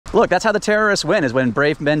Look, that's how the terrorists win, is when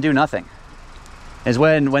brave men do nothing. Is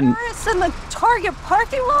when... Terrorists in the Target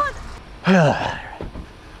parking lot?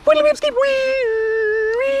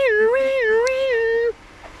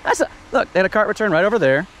 That's a, look, they had a cart return right over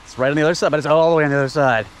there. It's right on the other side, but it's all the way on the other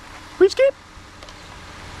side.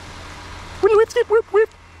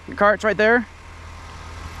 Your cart's right there.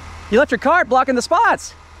 You left your cart blocking the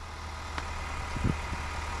spots.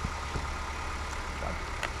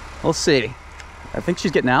 We'll see. I think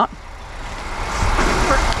she's getting out.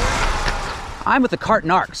 I'm with the cart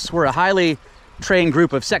Narcs. We're a highly trained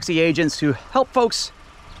group of sexy agents who help folks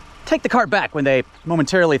take the cart back when they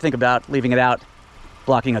momentarily think about leaving it out,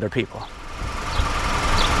 blocking other people.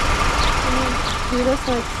 Can you do this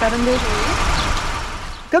like 7 days a week?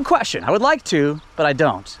 Good question. I would like to, but I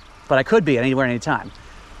don't. But I could be anywhere, anytime.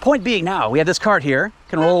 Point being now, we have this cart here,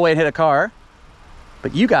 can roll away and hit a car.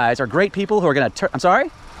 But you guys are great people who are gonna I'm sorry?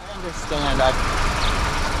 I understand.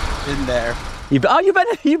 I've been there. You've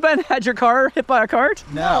had your car hit by a cart?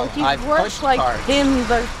 No, I've worked like carts. in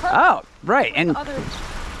the Oh, right. And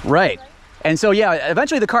right. And so yeah,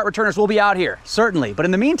 eventually the cart returners will be out here, certainly. But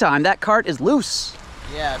in the meantime, that cart is loose.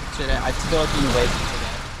 Yeah, today. I feel like being lazy today.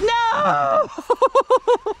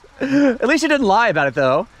 No! At least you didn't lie about it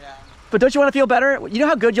though. Yeah. But don't you want to feel better? You know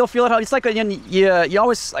how good you'll feel at home? It's like you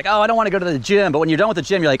always like, oh, I don't want to go to the gym. But when you're done with the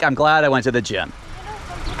gym, you're like, I'm glad I went to the gym. You know,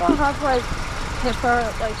 some people have like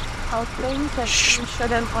different like health things that you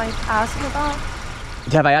shouldn't like ask about.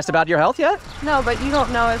 Have I asked about your health yet? No, but you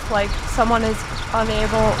don't know if like someone is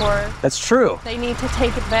unable or That's true. they need to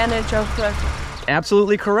take advantage of the.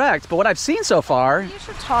 Absolutely correct. But what I've seen so far, You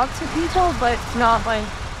should talk to people, but not like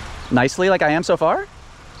nicely like I am so far,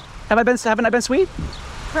 haven't I been sweet?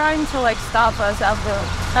 trying to like stop us as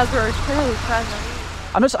we're clearly present.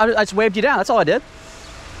 I just waved you down. That's all I did.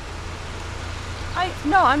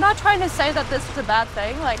 No, I'm not trying to say that this is a bad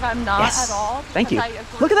thing. Like I'm not Yes. at all. Thank you. because I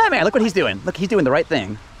agree. Look at that man. Look what he's doing. Look, he's doing the right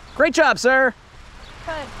thing. Great job, sir.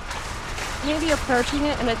 But maybe approaching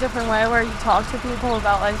it in a different way where you talk to people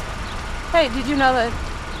about like, hey, did you know that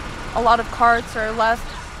a lot of carts are left?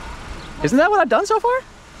 Isn't that what I've done so far?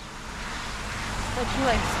 That you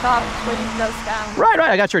like stop putting those down. Right.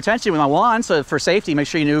 I got your attention with my wand, so for safety, make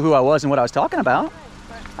sure you knew who I was and what I was talking about.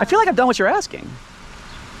 I feel like I've done what you're asking.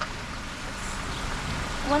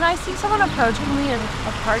 When I see someone approaching me in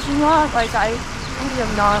a parking lot, like I really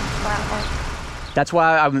am not that That's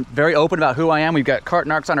why I'm very open about who I am. We've got cart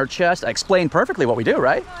Narcs on our chest. I explained perfectly what we do,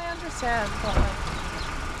 right? No, I understand, but like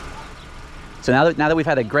So now that we've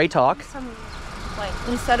had a great talk, some like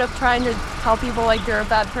instead of trying to tell people like you're a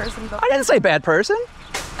bad person, but I didn't say bad person.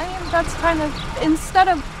 I mean that's kind of instead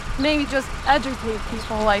of maybe just educate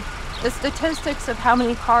people like the statistics of how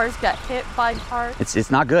many cars get hit by carts. It's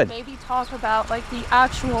not good. Maybe talk about like the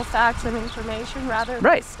actual facts and information rather than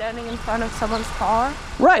Right. standing in front of someone's car.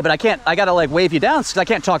 Right, but I gotta like wave you down because I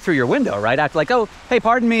can't talk through your window, right? I have to like, oh, hey,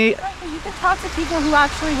 pardon me. Right, but you can talk to people who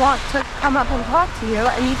actually want to come up and talk to you,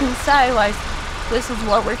 and you can say like, this is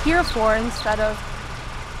what we're here for, instead of.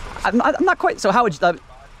 I'm not quite. So how would you,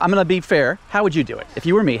 I'm gonna be fair. How would you do it? If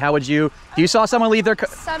you were me, how would you? If you saw someone leave their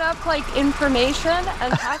Set up like information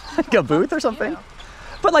and have like a booth or something?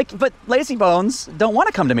 But lazy bones don't want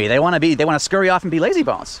to come to me. They want to scurry off and be lazy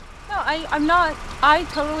bones. No, I'm not. I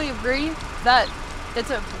totally agree that it's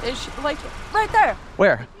a issue. Like right there.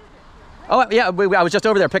 Where? Oh yeah, I was just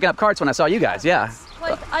over there picking up carts when I saw you guys. Yeah.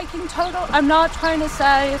 Like I can I'm not trying to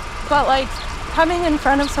say, but like coming in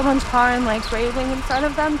front of someone's car and like waving in front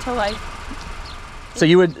of them to like. So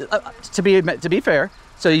you would, to be fair,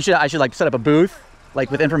 so I should like set up a booth, like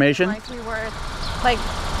with information. Like we were, like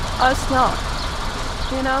us not,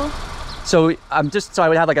 you know. So so I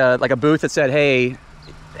would have like a booth that said, hey,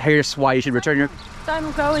 here's why you should return your. Then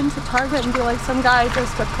go into Target and be like, some guy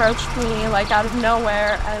just approached me like out of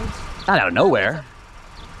nowhere and. Not out of nowhere.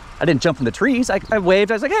 I didn't jump from the trees. I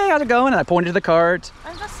waved. I was like, hey, how's it going? And I pointed to the cart.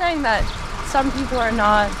 I'm just saying that some people are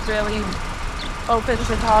not really open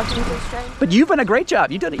to talking to strangers. But you've done a great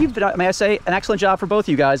job. You've done, may I say, an excellent job for both of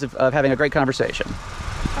you guys of having a great conversation.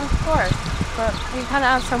 Of course, but we kind of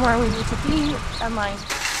have somewhere we need to be, and like.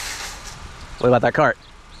 What about that cart?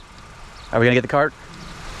 Are we gonna get the cart?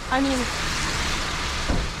 I mean.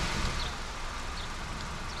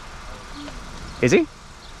 Is he?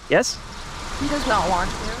 Yes? He does not want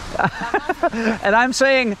to. And I'm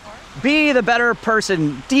saying, be the better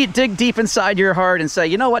person. Dig deep inside your heart and say,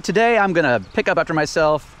 you know what, today I'm gonna pick up after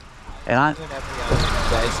myself. And I.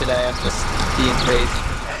 Today I'm just being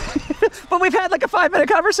crazy. But we've had like a 5-minute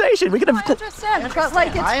conversation. We could have. I understand, but like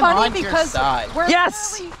it's I'm funny on your because side. we're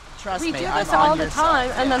Yes! really, Trust we me, do I'm this on all the your time,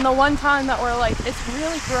 side, and yeah. then the one time that we're like, it's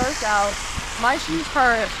really gross out. my shoes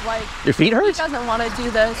hurt. Like, Your feet he hurt? doesn't want to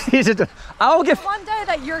do this. He's just, I'll give. One day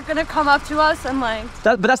that you're gonna come up to us and like.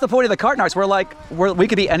 But that's the point of the cart narcs. We're like, we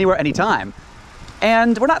could be anywhere, anytime,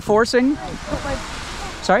 and we're not forcing. But like,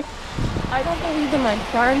 Sorry. I don't believe in like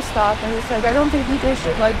Crime Stoppers. Like, I don't think people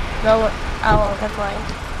should like go out and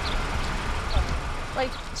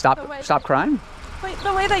like Stop crime. Like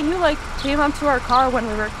the way that you like came up to our car when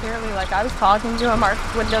we were clearly like I was talking to him, our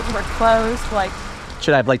windows were closed. Like,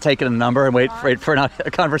 Should I have like taken a number and wait for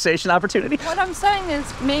a conversation opportunity? what I'm saying is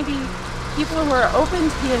maybe people who are open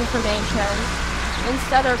to the information,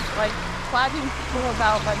 instead of like flagging people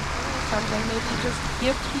about like something, maybe just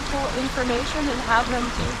give people information and have them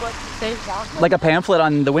do what they want. Like a pamphlet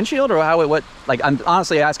on the windshield, or how? What? Like, I'm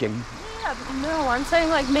honestly asking. Yeah, no, I'm saying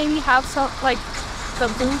like maybe have some like the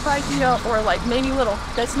booth idea, or like maybe little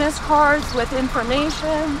business cards with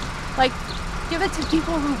information. Like, give it to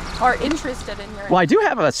people who are interested in your. Well, I do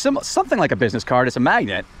have something like a business card. It's a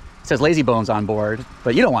magnet. It says Lazy Bones on board,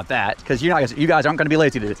 but you don't want that because you guys aren't going to be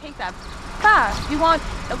lazy to take that back. You want,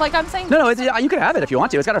 like I'm saying. No, you can have it if you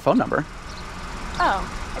want to. It's got our phone number. Oh,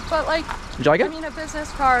 but like. Did you like it? I mean, a business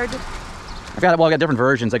card. I got different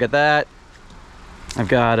versions. I got that. I've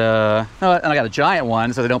got and I got a giant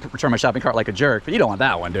one, so they don't return my shopping cart like a jerk. But you don't want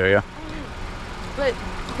that one, do you? But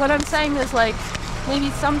what I'm saying is like maybe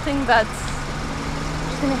something that's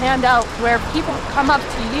you can hand out where people come up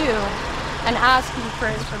to you and ask you for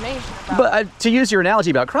information about. But to use your analogy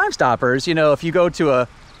about Crime Stoppers, you know, if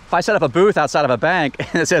I set up a booth outside of a bank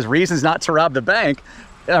and it says reasons not to rob the bank,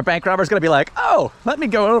 a bank robber's going to be like, oh, let me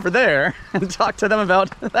go over there and talk to them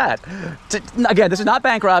about that. Again, this is not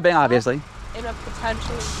bank robbing, obviously. In a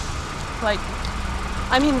potentially, like,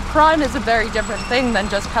 I mean, crime is a very different thing than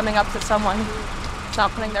just coming up to someone who's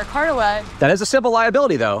not putting their cart away. That is a civil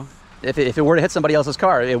liability, though. If it were to hit somebody else's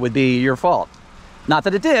car, it would be your fault. Not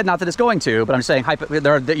that it did, not that it's going to, but I'm saying you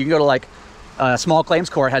can go to like a small claims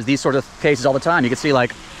court has these sort of cases all the time. You can see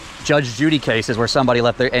like Judge Judy cases where somebody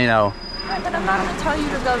left their, you know. Right, but I'm not going to tell you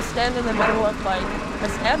to go stand in the middle of like a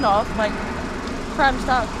standoff, like crime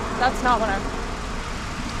stuff. That's not what I'm.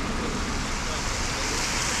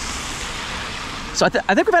 So I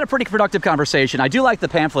think we've had a pretty productive conversation. I do like the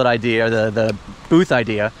pamphlet idea, the booth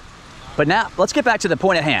idea. But now, let's get back to the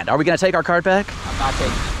point at hand. Are we going to take our cart back? I'm not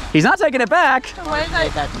taking it. He's not taking it back. The way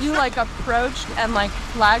that you like approached and like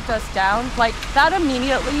flagged us down, like that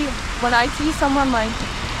immediately, when I see someone like,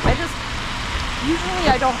 usually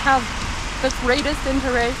I don't have the greatest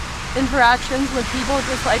interactions with people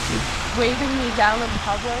just like waving me down in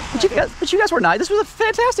public. But you guys were nice. This was a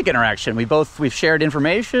fantastic interaction. We've shared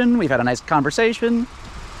information. We've had a nice conversation.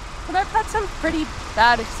 But I've had some pretty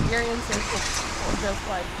bad experiences with people just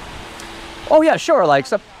like. Oh yeah, sure. Like,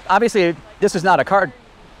 so obviously, this is not a card.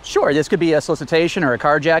 Sure, this could be a solicitation or a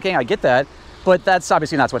carjacking. I get that, but that's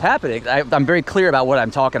obviously not what's happening. I'm very clear about what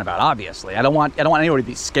I'm talking about. Obviously, I don't want anybody to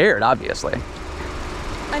be scared. Obviously.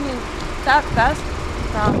 I mean, that's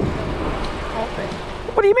not the whole thing.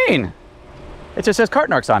 What do you mean? It just says cart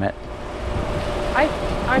narcs on it.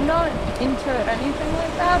 I'm not into anything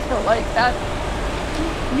like that, but like that,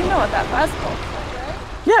 you know what that vest looks like,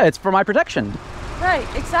 right? Yeah, it's for my protection. Right,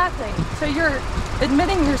 exactly. So you're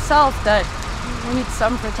admitting yourself that you need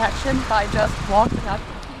some protection by just walking up to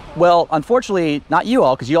people. Well, unfortunately, not you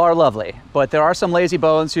all, because you all are lovely. But there are some lazy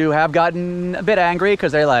bones who have gotten a bit angry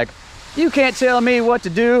because they're like, you can't tell me what to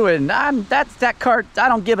do, and that cart, I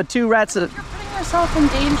don't give a two rats. You're putting yourself in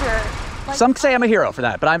danger. Like, some say I'm a hero for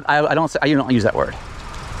that, but I don't use that word.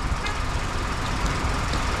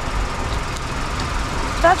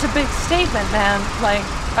 that's a big statement, man. Like,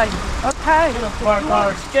 okay.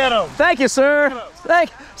 Get him. Thank you, sir.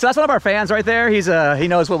 So that's one of our fans right there. He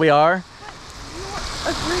knows what we are. You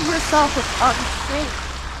agree yourself with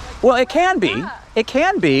unsafe. Well, it can be. Yeah. It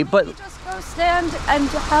can be, but You just go stand and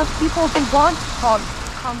have people who want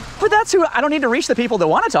to come. but that's who. I don't need to reach the people that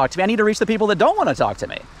want to talk to me. I need to reach the people that don't want to talk to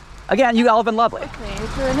me. Again, you all have been lovely. Okay,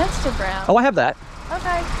 through an Instagram. Oh, I have that.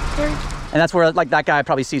 Okay. Here. And that's where, like, that guy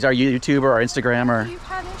probably sees our YouTube or our Instagram or... You've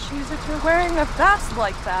had issues if you're wearing a vest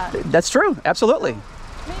like that. That's true. Absolutely.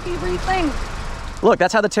 Maybe rethink. Look,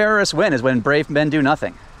 that's how the terrorists win, is when brave men do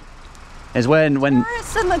nothing. Is when...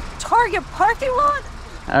 Terrorists in the Target parking lot?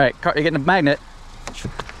 All right, you're getting a magnet.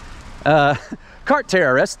 Cart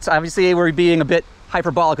terrorists. Obviously, we're being a bit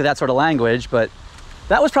hyperbolic with that sort of language, but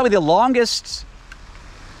that was probably the longest...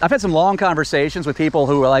 I've had some long conversations with people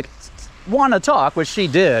who were like, want to talk, which she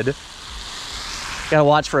did. Gotta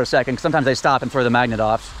watch for a second, 'cause sometimes they stop and throw the magnet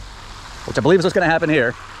off, which I believe is what's gonna happen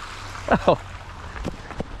here. Oh.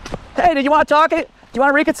 Hey, did you want to talk? Do you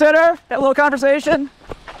want to reconsider that little conversation?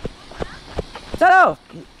 No.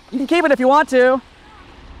 You can keep it if you want to.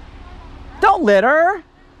 Don't litter.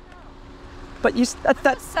 But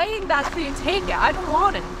that's saying that so you take it. I don't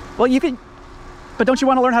want it. well, you can. But don't you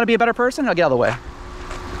want to learn how to be a better person? I'll get out of the way.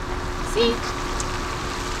 See?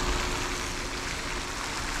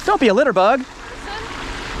 Don't be a litter bug.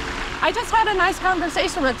 I just had a nice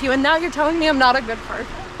conversation with you, and now you're telling me I'm not a good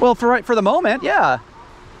person. Well, for the moment, yeah.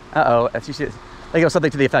 Uh-oh. I think it was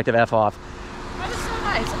something to the effect of F off. I was so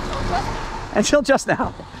nice Until just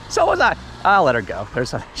now. So was I. I'll let her go.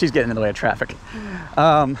 She's getting in the way of traffic.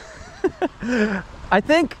 I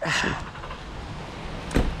think...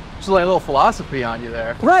 Just like a little philosophy on you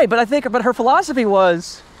there. Right, but her philosophy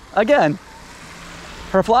was, again,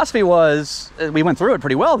 we went through it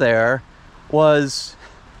pretty well there, was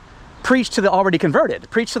preach to the already converted.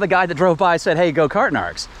 Preach to the guy that drove by and said, hey, go cart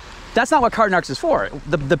narcs. That's not what cart narcs is for.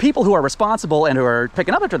 The people who are responsible and who are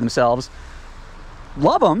picking up after themselves,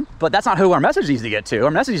 love them, but that's not who our message needs to get to.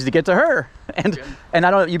 Our message needs to get to her. And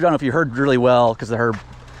I don't know if you heard really well, because her,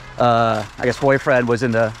 I guess, boyfriend was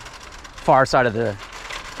in the far side of the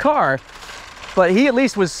car, but he at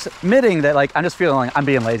least was admitting that, like, I'm just feeling like I'm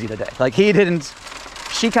being lazy today. Like, she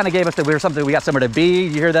kind of gave us that we got somewhere to be.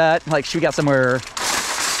 You hear that? Like, we got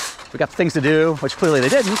things to do, which clearly they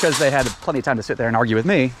didn't, because they had plenty of time to sit there and argue with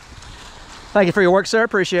me. Thank you for your work, sir.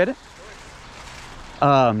 Appreciate it.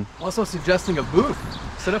 Also suggesting a booth.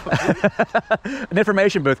 Set up a booth. An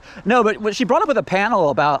information booth. No, but she brought up with a panel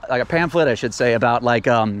about, like a pamphlet, I should say, about like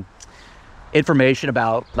information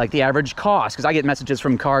about like the average cost. Because I get messages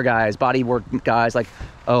from car guys, body work guys, like,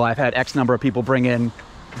 oh, I've had X number of people bring in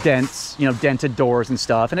dents, dented doors and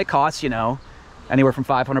stuff, and it costs, anywhere from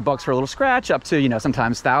 $500 for a little scratch up to,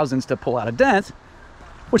 sometimes thousands to pull out a dent,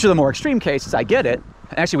 which are the more extreme cases. I get it.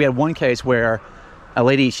 Actually, we had one case where a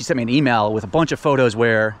lady, she sent me an email with a bunch of photos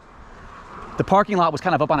where the parking lot was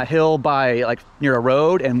kind of up on a hill by, like, near a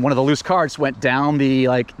road, and one of the loose carts went down the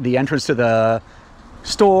entrance to the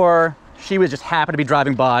store. She was just happened to be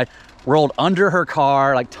driving by, rolled under her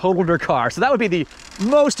car, like totaled her car. So that would be the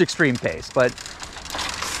most extreme case. But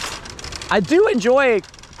I do enjoy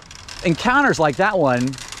encounters like that one,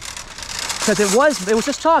 because it was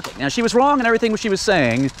just talking. Now, she was wrong in everything she was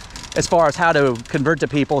saying as far as how to convert to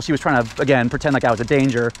people. She was trying to, again, pretend like I was a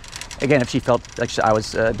danger. Again, if she felt like I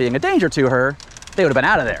was being a danger to her, they would have been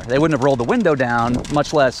out of there. They wouldn't have rolled the window down,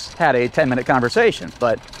 much less had a 10-minute conversation.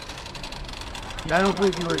 But I don't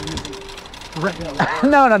believe you were using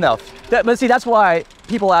no. But see, that's why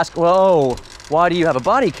people ask, well, why do you have a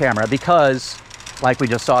body camera? Because, like we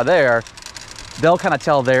just saw there, they'll kind of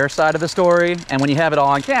tell their side of the story, and when you have it all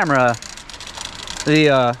on camera,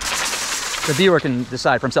 the viewer can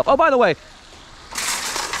decide for himself. Oh, by the way,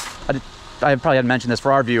 I probably hadn't mentioned this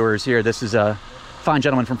for our viewers here. This is a fine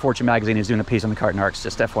gentleman from Fortune magazine who's doing a piece on the cart narcs,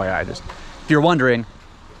 just FYI. Just if you're wondering,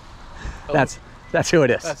 that's who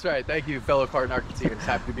it is. That's right. Thank you, fellow cart narcs.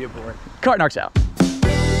 Happy to be aboard. Cart narcs out.